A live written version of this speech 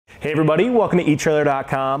Hey everybody, welcome to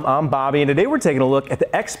etrailer.com. I'm Bobby, and today we're taking a look at the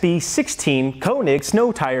XB16 Konig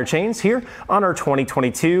snow tire chains here on our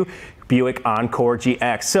 2022 Buick Encore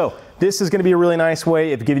GX. So this is going to be a really nice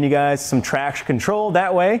way of giving you guys some traction control.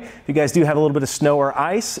 That way, if you guys do have a little bit of snow or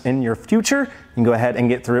ice in your future, you can go ahead and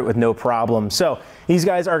get through it with no problem. So these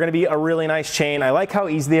guys are going to be a really nice chain. I like how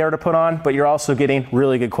easy they are to put on, but you're also getting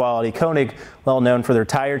really good quality. Konig, well known for their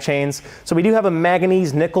tire chains. So we do have a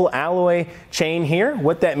manganese nickel alloy chain here.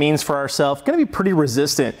 What that means for ourselves, going to be pretty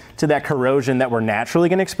resistant to that corrosion that we're naturally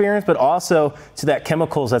going to experience, but also to that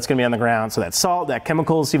chemicals that's going to be on the ground. So that salt, that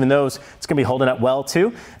chemicals, even those, it's going to be holding up well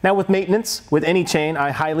too. Now with maintenance, with any chain,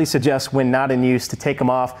 I highly suggest when not in use to take them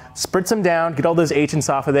off, spritz them down, get all those agents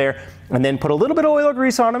off of there, and then put a little bit of oil or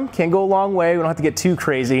grease on them. Can go a long way. We don't have to get too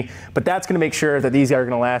crazy, but that's going to make sure that these are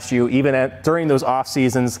going to last you even during those off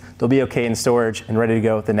seasons. They'll be okay in storage and ready to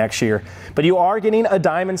go the next year. But you are getting a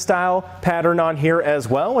diamond style pattern on here as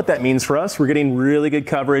well. What that means for us, we're getting really good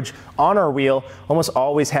coverage on our wheel, almost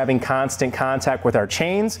always having constant contact with our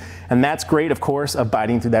chains, and that's great, of course, of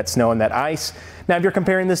biting through that snow and that ice. Now, if you're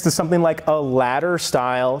comparing this to something like a ladder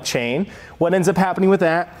style chain, what ends up happening with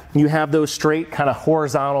that, you have those straight kind of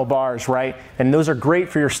horizontal bars, right? And those are great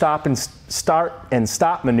for your start and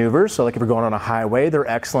stop maneuvers. So like if you're going on a highway, they're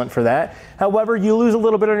excellent for that. However, you lose a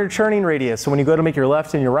little bit on your turning radius. So when you go to make your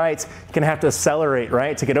left and your rights, you can have to accelerate,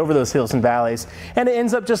 right, to get over those hills and valleys. And it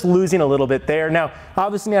ends up just losing a little bit there. Now,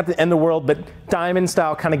 obviously not the end of the world, but diamond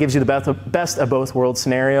style kind of gives you the best of both worlds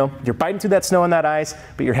scenario. You're biting through that snow and that ice,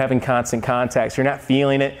 but you're having constant contact. So you're not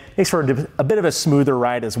feeling it. Makes for a bit of a smoother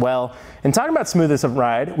ride as well. And talking about smoothness of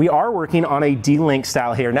ride, we are working on a D-Link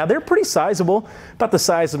style here. Now they're pretty sizable, about the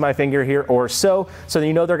size of my finger here or so. So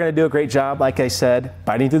you know they're going to do a great job, like I said,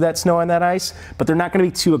 biting through that snow and that ice, but they're not going to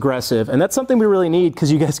be too aggressive. And that's something we really need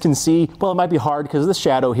because you guys can see, well, it might be hard because of the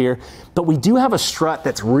shadow here, but we do have a strut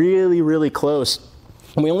that's really, really close.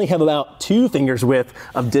 And we only have about 2 fingers width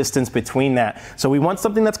of distance between that. So we want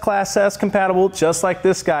something that's Class S compatible, just like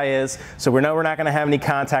this guy is. So we know we're not gonna have any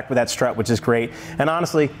contact with that strut, which is great. And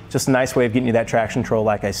honestly, just a nice way of getting you that traction control,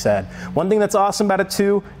 like I said. One thing that's awesome about it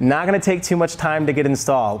too, not gonna take too much time to get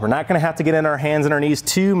installed. We're not gonna have to get in our hands and our knees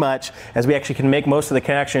too much, as we actually can make most of the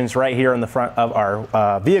connections right here on the front of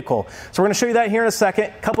our vehicle. So we're gonna show you that here in a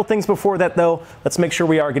second. Couple things before that though, let's make sure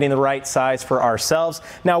we are getting the right size for ourselves.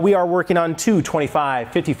 Now we are working on 2 55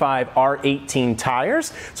 R18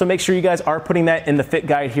 tires. So make sure you guys are putting that in the fit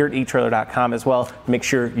guide here at etrailer.com as well. Make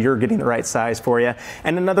sure you're getting the right size for you.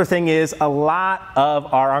 And another thing is a lot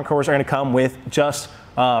of our Encores are going to come with just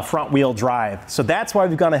front wheel drive. So that's why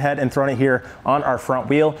we've gone ahead and thrown it here on our front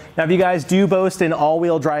wheel. Now, if you guys do boast an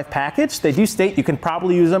all-wheel drive package, they do state you can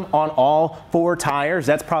probably use them on all 4 tires.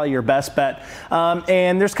 That's probably your best bet.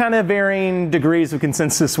 And there's kind of varying degrees of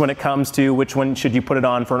consensus when it comes to which one should you put it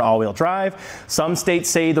on for an all-wheel drive. Some states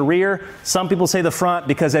say the rear, some people say the front,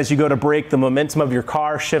 because as you go to brake, the momentum of your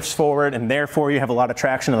car shifts forward and therefore you have a lot of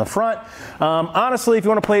traction in the front. Honestly, if you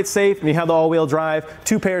want to play it safe and you have the all-wheel drive,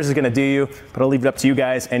 2 pairs is going to do you, but I'll leave it up to you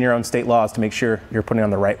guys and your own state laws to make sure you're putting on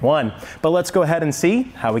the right one. But let's go ahead and see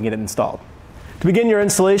how we get it installed. To begin your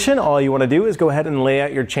installation, all you want to do is go ahead and lay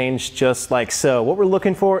out your chains just like so. What we're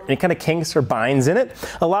looking for, any kind of kinks or binds in it.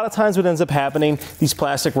 A lot of times what ends up happening, these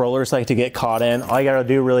plastic rollers like to get caught in. All you got to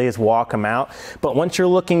do really is walk them out. But once you're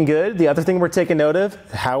looking good, the other thing we're taking note of,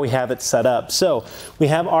 how we have it set up. So we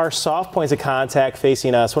have our soft points of contact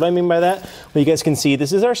facing us. What do I mean by that? Well, you guys can see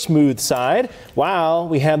this is our smooth side, while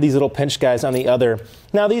we have these little pinch guys on the other.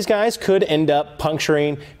 Now these guys could end up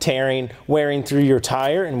puncturing, tearing, wearing through your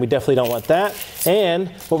tire, and we definitely don't want that. And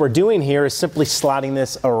what we're doing here is simply sliding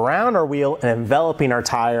this around our wheel and enveloping our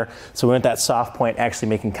tire, so we want that soft point actually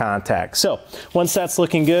making contact. So once that's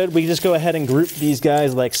looking good, we just go ahead and group these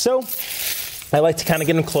guys like so. I like to kind of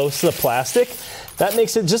get them close to the plastic. That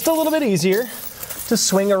makes it just a little bit easier to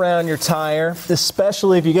swing around your tire,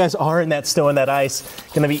 especially if you guys are in that snow and that ice.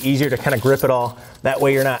 It's gonna be easier to kind of grip it all. That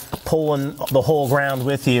way you're not pulling the whole ground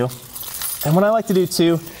with you. And what I like to do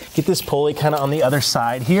too, get this pulley kind of on the other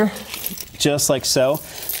side here, just like so.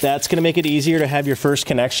 That's gonna make it easier to have your first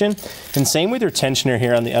connection. And same with your tensioner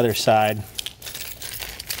here on the other side.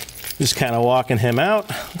 Just kind of walking him out.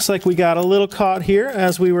 Looks like we got a little caught here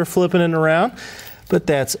as we were flipping it around, but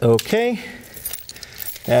that's okay.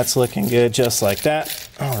 That's looking good, just like that.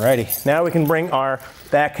 Alrighty, now we can bring our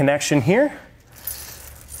back connection here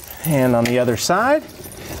and on the other side.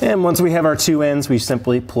 And once we have our 2 ends, we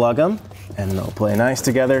simply plug them and they'll play nice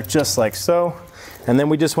together, just like so. And then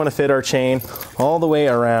we just want to fit our chain all the way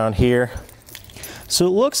around here. So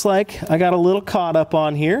it looks like I got a little caught up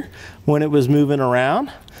on here when it was moving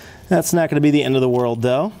around. That's not going to be the end of the world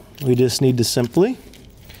though. We just need to simply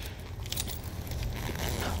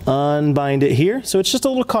unbind it here. So it's just a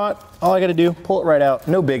little caught. All I got to do, pull it right out.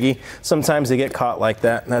 No biggie. Sometimes they get caught like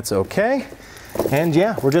that, and that's okay. And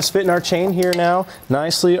yeah, we're just fitting our chain here now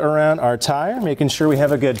nicely around our tire, making sure we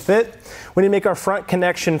have a good fit. We need to make our front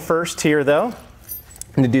connection first here though.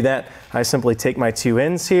 And to do that, I simply take my two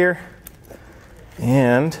ends here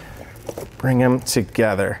and bring them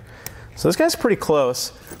together. So this guy's pretty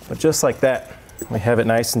close, but just like that, we have it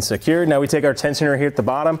nice and secure. Now we take our tensioner here at the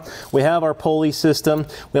bottom. We have our pulley system.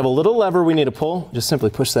 We have a little lever we need to pull. Just simply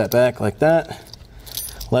push that back like that.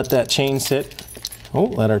 Let that chain sit. Oh,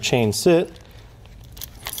 let our chain sit.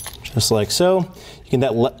 Just like so. You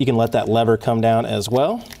can let that lever come down as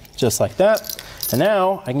well, just like that. And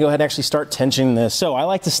now I can go ahead and actually start tensioning this. So I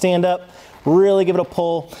like to stand up, really give it a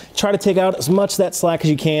pull, try to take out as much of that slack as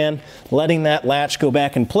you can, letting that latch go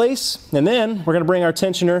back in place. And then we're gonna bring our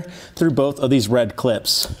tensioner through both of these red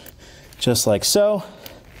clips, just like so,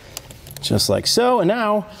 just like so. And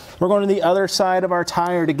now we're going to the other side of our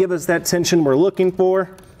tire to give us that tension we're looking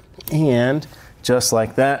for. And just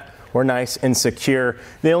like that, we're nice and secure.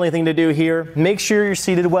 The only thing to do here, make sure you're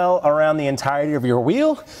seated well around the entirety of your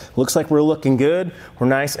wheel. Looks like we're looking good. We're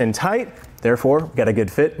nice and tight. Therefore, we've got a good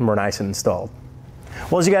fit and we're nice and installed.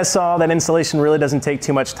 Well, as you guys saw, that installation really doesn't take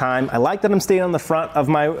too much time. I like that I'm staying on the front of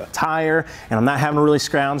my tire and I'm not having to really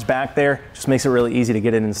scrounge back there. Just makes it really easy to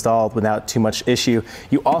get it installed without too much issue.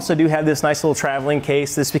 You also do have this nice little traveling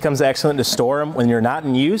case. This becomes excellent to store them when you're not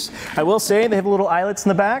in use. I will say they have little eyelets in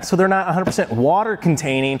the back, so they're not 100% water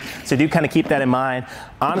containing, so do kind of keep that in mind.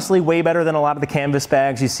 Honestly, way better than a lot of the canvas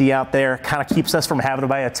bags you see out there. Kind of keeps us from having to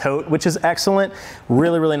buy a tote, which is excellent.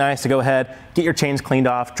 Really, really nice to go ahead, get your chains cleaned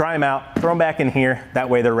off, dry them out, throw them back in here.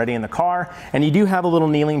 That way they're ready in the car. And you do have a little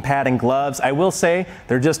kneeling pad and gloves. I will say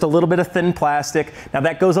they're just a little bit of thin plastic. Now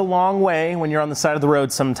that goes a long way when you're on the side of the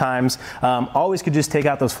road sometimes. Always could just take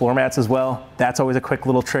out those floor mats as well. That's always a quick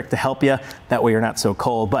little trick to help you. That way you're not so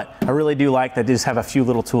cold. But I really do like that they just have a few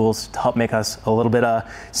little tools to help make us a little bit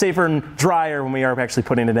safer and drier when we are actually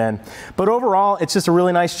putting it in. But overall, it's just a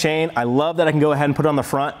really nice chain. I love that I can go ahead and put it on the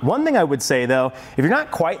front. One thing I would say though, if you're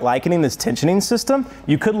not quite liking this tensioning system,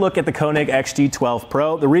 you could look at the Konig XG12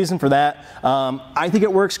 Pro. The reason for that, I think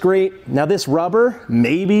it works great. Now this rubber,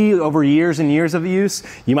 maybe over years and years of use,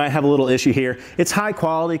 you might have a little issue here. It's high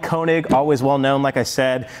quality. Konig, always well known, like I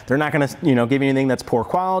said. They're not gonna give you anything that's poor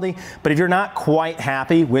quality. But if you're not quite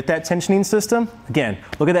happy with that tensioning system, again,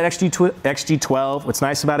 look at that XG12. What's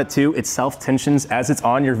nice about it too, it self-tensions as it's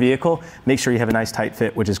on your vehicle. Make sure you have a nice tight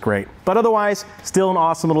fit, which is great. But otherwise, still an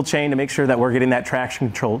awesome little chain to make sure that we're getting that traction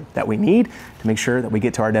control that we need to make sure that we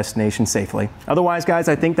get to our destination safely. Otherwise, guys,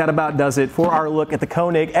 I think that about does it for our look at the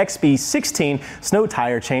Konig XB16 snow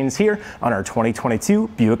tire chains here on our 2022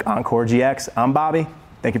 Buick Encore GX. I'm Bobby.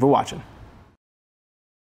 Thank you for watching.